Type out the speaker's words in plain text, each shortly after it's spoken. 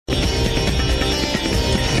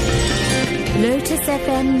Lotus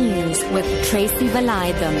FM News with Tracy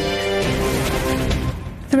Valaydham.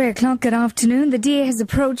 3 o'clock, good afternoon. The DA has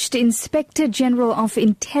approached Inspector General of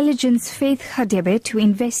Intelligence Faith Khadebe to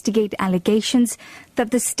investigate allegations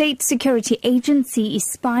that the State Security Agency is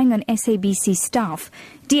spying on SABC staff.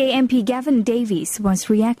 DA MP Gavin Davies was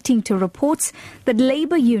reacting to reports that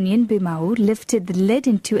Labour Union BIMAU lifted the lid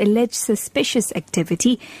into alleged suspicious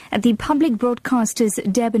activity at the public broadcaster's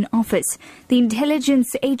Durban office. The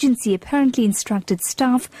intelligence agency apparently instructed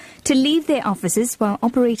staff to leave their offices while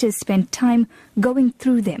operators spent time going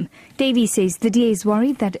through them. Davies says the DA is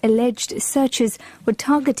worried that alleged searches were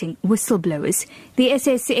targeting whistleblowers. The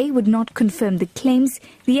SSA would not confirm the claims.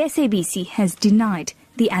 The SABC has denied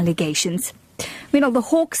the allegations. Meanwhile, the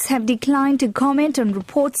Hawks have declined to comment on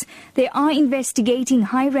reports they are investigating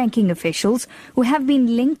high-ranking officials who have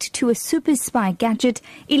been linked to a super spy gadget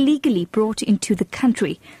illegally brought into the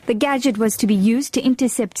country. The gadget was to be used to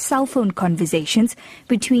intercept cell phone conversations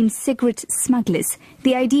between cigarette smugglers.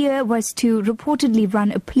 The idea was to reportedly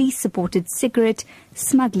run a police-supported cigarette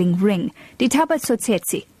smuggling ring. Ditaba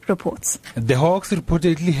Sotsetsi reports. The Hawks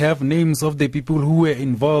reportedly have names of the people who were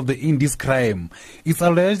involved in this crime. It's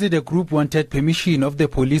alleged that the group wanted permission of the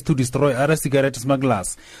police to destroy other cigarette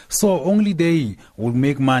smugglers, so only they would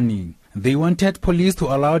make money. They wanted police to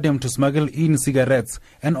allow them to smuggle in cigarettes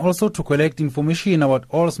and also to collect information about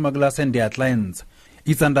all smugglers and their clients.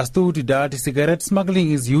 It's understood that cigarette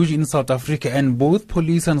smuggling is huge in South Africa and both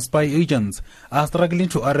police and spy agents are struggling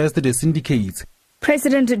to arrest the syndicates.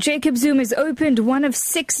 President Jacob Zuma has opened one of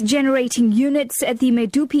 6 generating units at the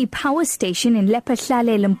Medupi power station in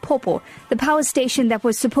Lephalale, Limpopo. The power station that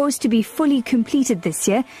was supposed to be fully completed this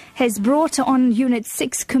year has brought on Unit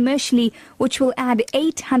 6 commercially, which will add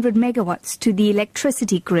 800 megawatts to the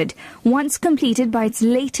electricity grid. Once completed by its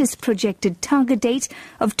latest projected target date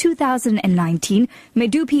of 2019,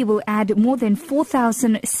 Medupi will add more than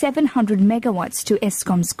 4,700 megawatts to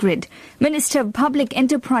Eskom's grid. Minister of Public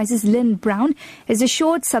Enterprises Lynn Brown has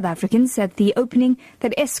assured South Africans at the opening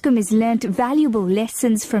that Eskom has learnt valuable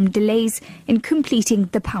lessons from delays in completing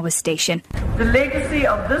the power station. The legacy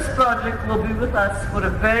of this project will be with us for a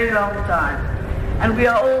very long time, and we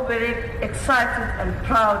are all very excited and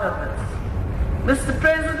proud of it. Mr.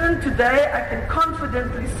 President, today I can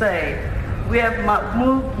confidently say we have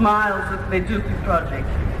moved miles with the Medupi project.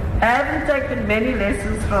 Having taken many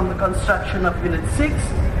lessons from the construction of Unit 6,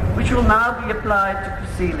 which will now be applied to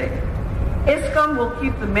Kusile. Eskom will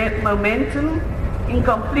keep the momentum in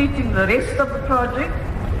completing the rest of the project,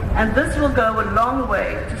 and this will go a long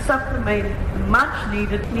way to supplement the much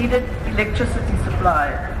needed electricity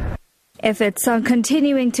supply. Efforts are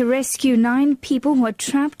continuing to rescue 9 people who are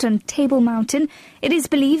trapped on Table Mountain. It is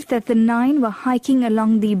believed that the 9 were hiking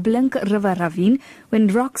along the Blink River ravine when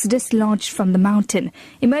rocks dislodged from the mountain.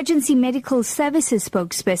 Emergency Medical Services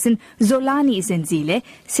spokesperson Zolani Zenzile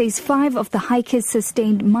says 5 of the hikers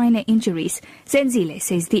sustained minor injuries. Zenzile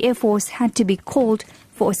says the Air Force had to be called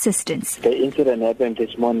for assistance. The incident happened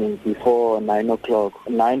this morning before 9 o'clock.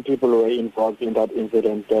 9 people were involved in that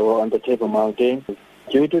incident. They were on the Table Mountain.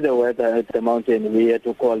 Due to the weather at the mountain, we had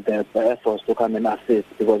to call the Air Force to come and assist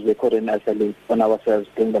because we couldn't isolate on ourselves,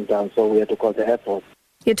 bring them down, so we had to call the Air Force.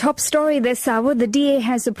 Your top story this hour, the DA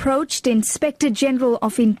has approached Inspector General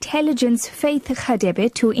of Intelligence Faith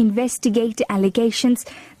Khadebe to investigate allegations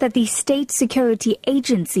that the State Security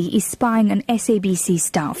Agency is spying on SABC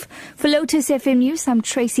staff. For Lotus FM News, I'm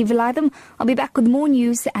Tracy Valaydham. I'll be back with more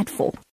news at 4.